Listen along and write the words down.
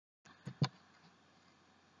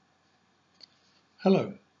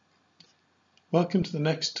Hello, welcome to the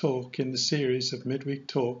next talk in the series of midweek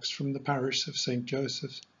talks from the Parish of St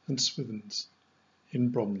Joseph and Swithun in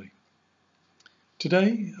Bromley.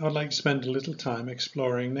 Today I'd like to spend a little time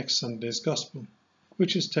exploring next Sunday's Gospel,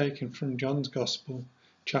 which is taken from John's Gospel,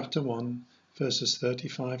 chapter 1, verses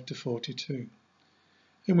 35 to 42,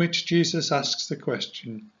 in which Jesus asks the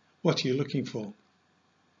question, "What are you looking for?"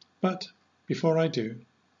 But before I do,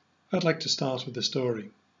 I'd like to start with a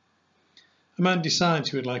story. A man decides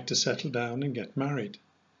he would like to settle down and get married,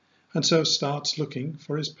 and so starts looking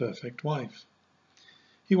for his perfect wife.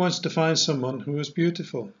 He wants to find someone who is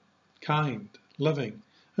beautiful, kind, loving,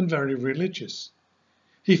 and very religious.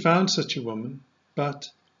 He found such a woman,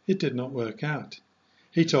 but it did not work out.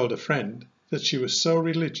 He told a friend that she was so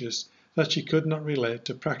religious that she could not relate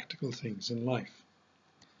to practical things in life.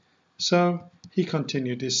 So he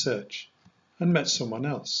continued his search and met someone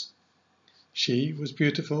else. She was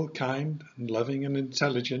beautiful, kind, and loving and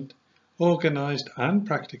intelligent, organized and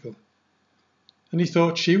practical. And he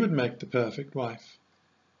thought she would make the perfect wife.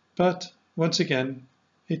 But once again,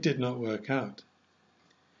 it did not work out.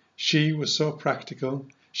 She was so practical,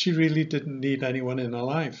 she really didn't need anyone in her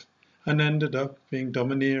life and ended up being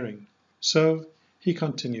domineering. So he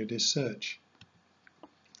continued his search.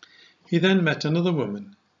 He then met another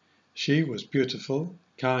woman. She was beautiful,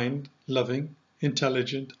 kind, loving,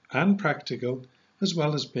 intelligent and practical, as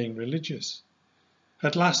well as being religious.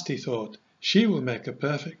 At last he thought, she will make a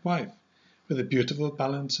perfect wife with a beautiful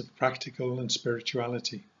balance of practical and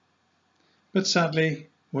spirituality. But sadly,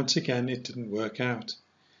 once again it didn't work out.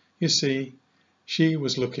 You see, she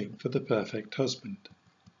was looking for the perfect husband.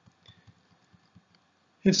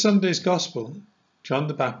 In Sunday's Gospel, John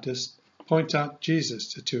the Baptist points out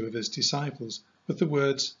Jesus to two of his disciples with the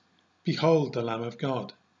words, "Behold the Lamb of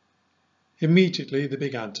God." Immediately they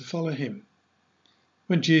began to follow him.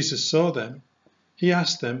 When Jesus saw them, he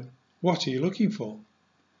asked them, "What are you looking for?"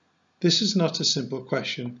 This is not a simple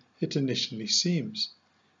question it initially seems.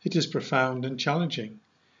 It is profound and challenging.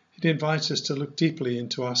 It invites us to look deeply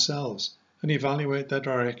into ourselves and evaluate the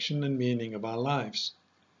direction and meaning of our lives.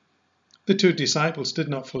 The two disciples did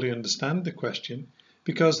not fully understand the question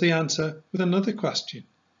because they answer with another question,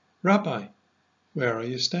 "Rabbi, where are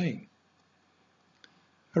you staying?"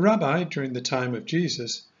 A rabbi during the time of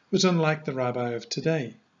Jesus was unlike the rabbi of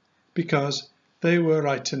today because they were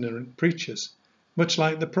itinerant preachers, much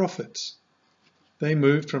like the prophets. They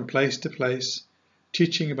moved from place to place,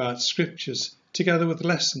 teaching about scriptures together with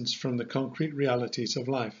lessons from the concrete realities of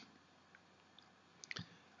life.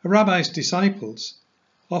 A rabbi's disciples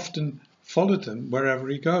often followed him wherever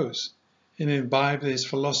he goes and imbibed his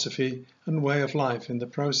philosophy and way of life in the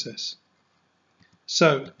process.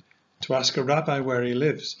 So, to ask a rabbi where he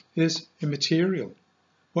lives is immaterial.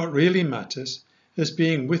 What really matters is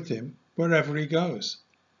being with him wherever he goes.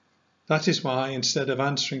 That is why, instead of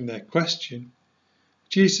answering their question,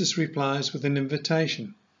 Jesus replies with an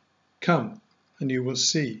invitation. Come and you will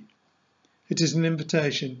see. It is an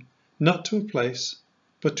invitation not to a place,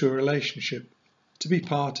 but to a relationship, to be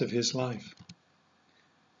part of his life.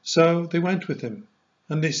 So they went with him,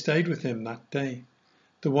 and they stayed with him that day.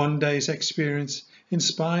 The one day's experience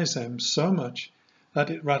inspires them so much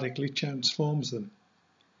that it radically transforms them,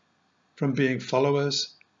 from being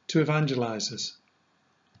followers to evangelizers.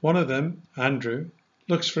 One of them, Andrew,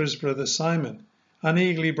 looks for his brother Simon and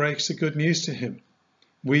eagerly breaks the good news to him.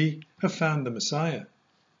 We have found the Messiah.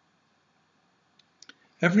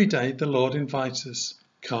 Every day the Lord invites us,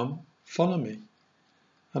 "Come, follow me."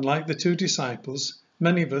 And like the two disciples,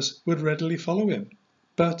 many of us would readily follow him,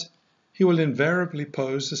 but he will invariably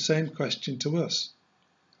pose the same question to us.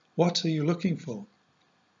 What are you looking for?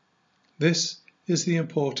 This is the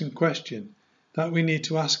important question that we need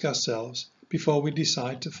to ask ourselves before we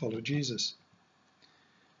decide to follow Jesus.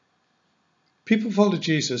 People follow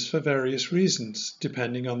Jesus for various reasons,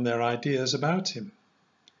 depending on their ideas about him.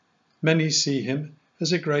 Many see him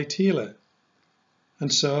as a great healer,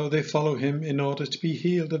 and so they follow him in order to be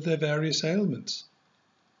healed of their various ailments.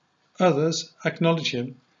 Others acknowledge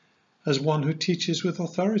him as one who teaches with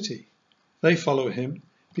authority. They follow him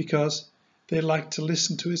because they like to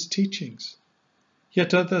listen to his teachings.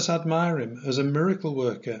 Yet others admire him as a miracle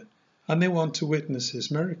worker and they want to witness his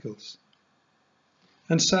miracles.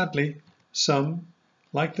 And sadly, some,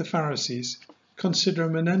 like the Pharisees, consider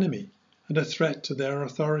him an enemy and a threat to their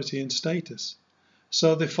authority and status.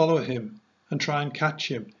 So they follow him and try and catch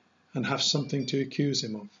him and have something to accuse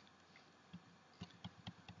him of.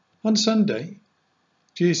 On Sunday,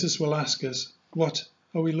 Jesus will ask us, what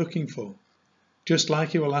are we looking for? Just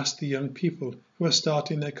like he will ask the young people who are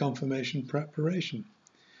starting their confirmation preparation.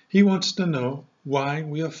 He wants to know why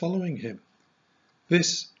we are following him.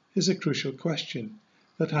 This is a crucial question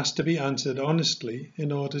that has to be answered honestly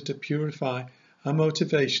in order to purify our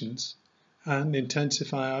motivations and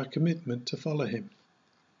intensify our commitment to follow him.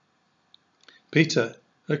 Peter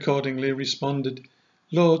accordingly responded,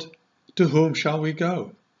 "Lord, to whom shall we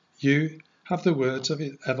go? You have the words of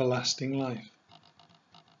everlasting life."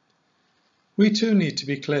 We too need to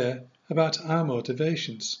be clear about our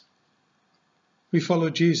motivations. We follow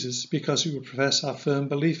Jesus because we profess our firm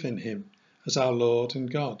belief in him as our Lord and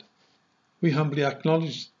God. We humbly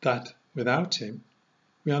acknowledge that without him,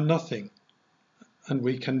 we are nothing and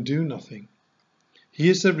we can do nothing. He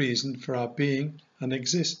is the reason for our being and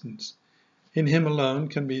existence. In him alone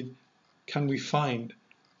can we find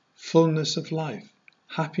fullness of life,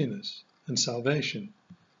 happiness and salvation.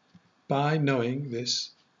 By knowing this,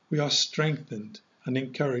 we are strengthened and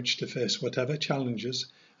encouraged to face whatever challenges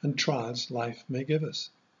and trials life may give us.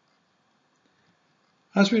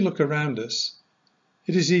 As we look around us,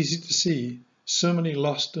 it is easy to see so many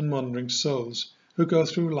lost and wandering souls who go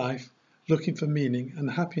through life looking for meaning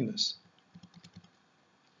and happiness.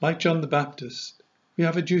 Like John the Baptist, we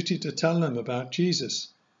have a duty to tell them about Jesus.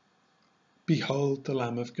 Behold the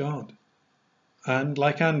Lamb of God. And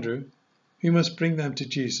like Andrew, we must bring them to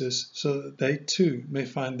Jesus so that they too may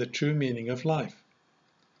find the true meaning of life.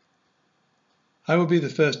 I will be the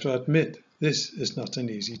first to admit this is not an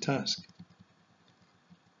easy task.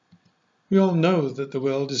 We all know that the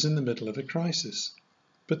world is in the middle of a crisis,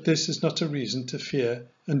 but this is not a reason to fear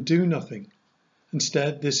and do nothing.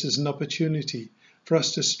 Instead, this is an opportunity for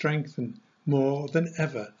us to strengthen more than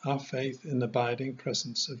ever our faith in the abiding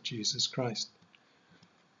presence of Jesus Christ.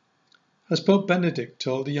 As Pope Benedict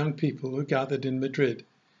told the young people who gathered in Madrid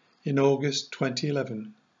in August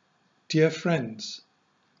 2011, "Dear friends,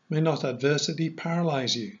 may not adversity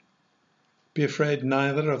paralyze you. Be afraid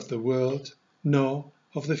neither of the world, nor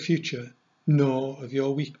of the future, nor of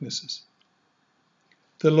your weaknesses.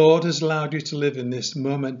 The Lord has allowed you to live in this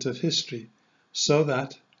moment of history so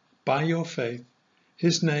that, by your faith,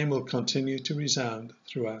 his name will continue to resound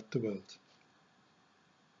throughout the world."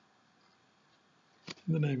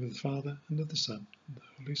 In the name of the Father, and of the Son, and of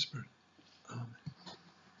the Holy Spirit. Amen.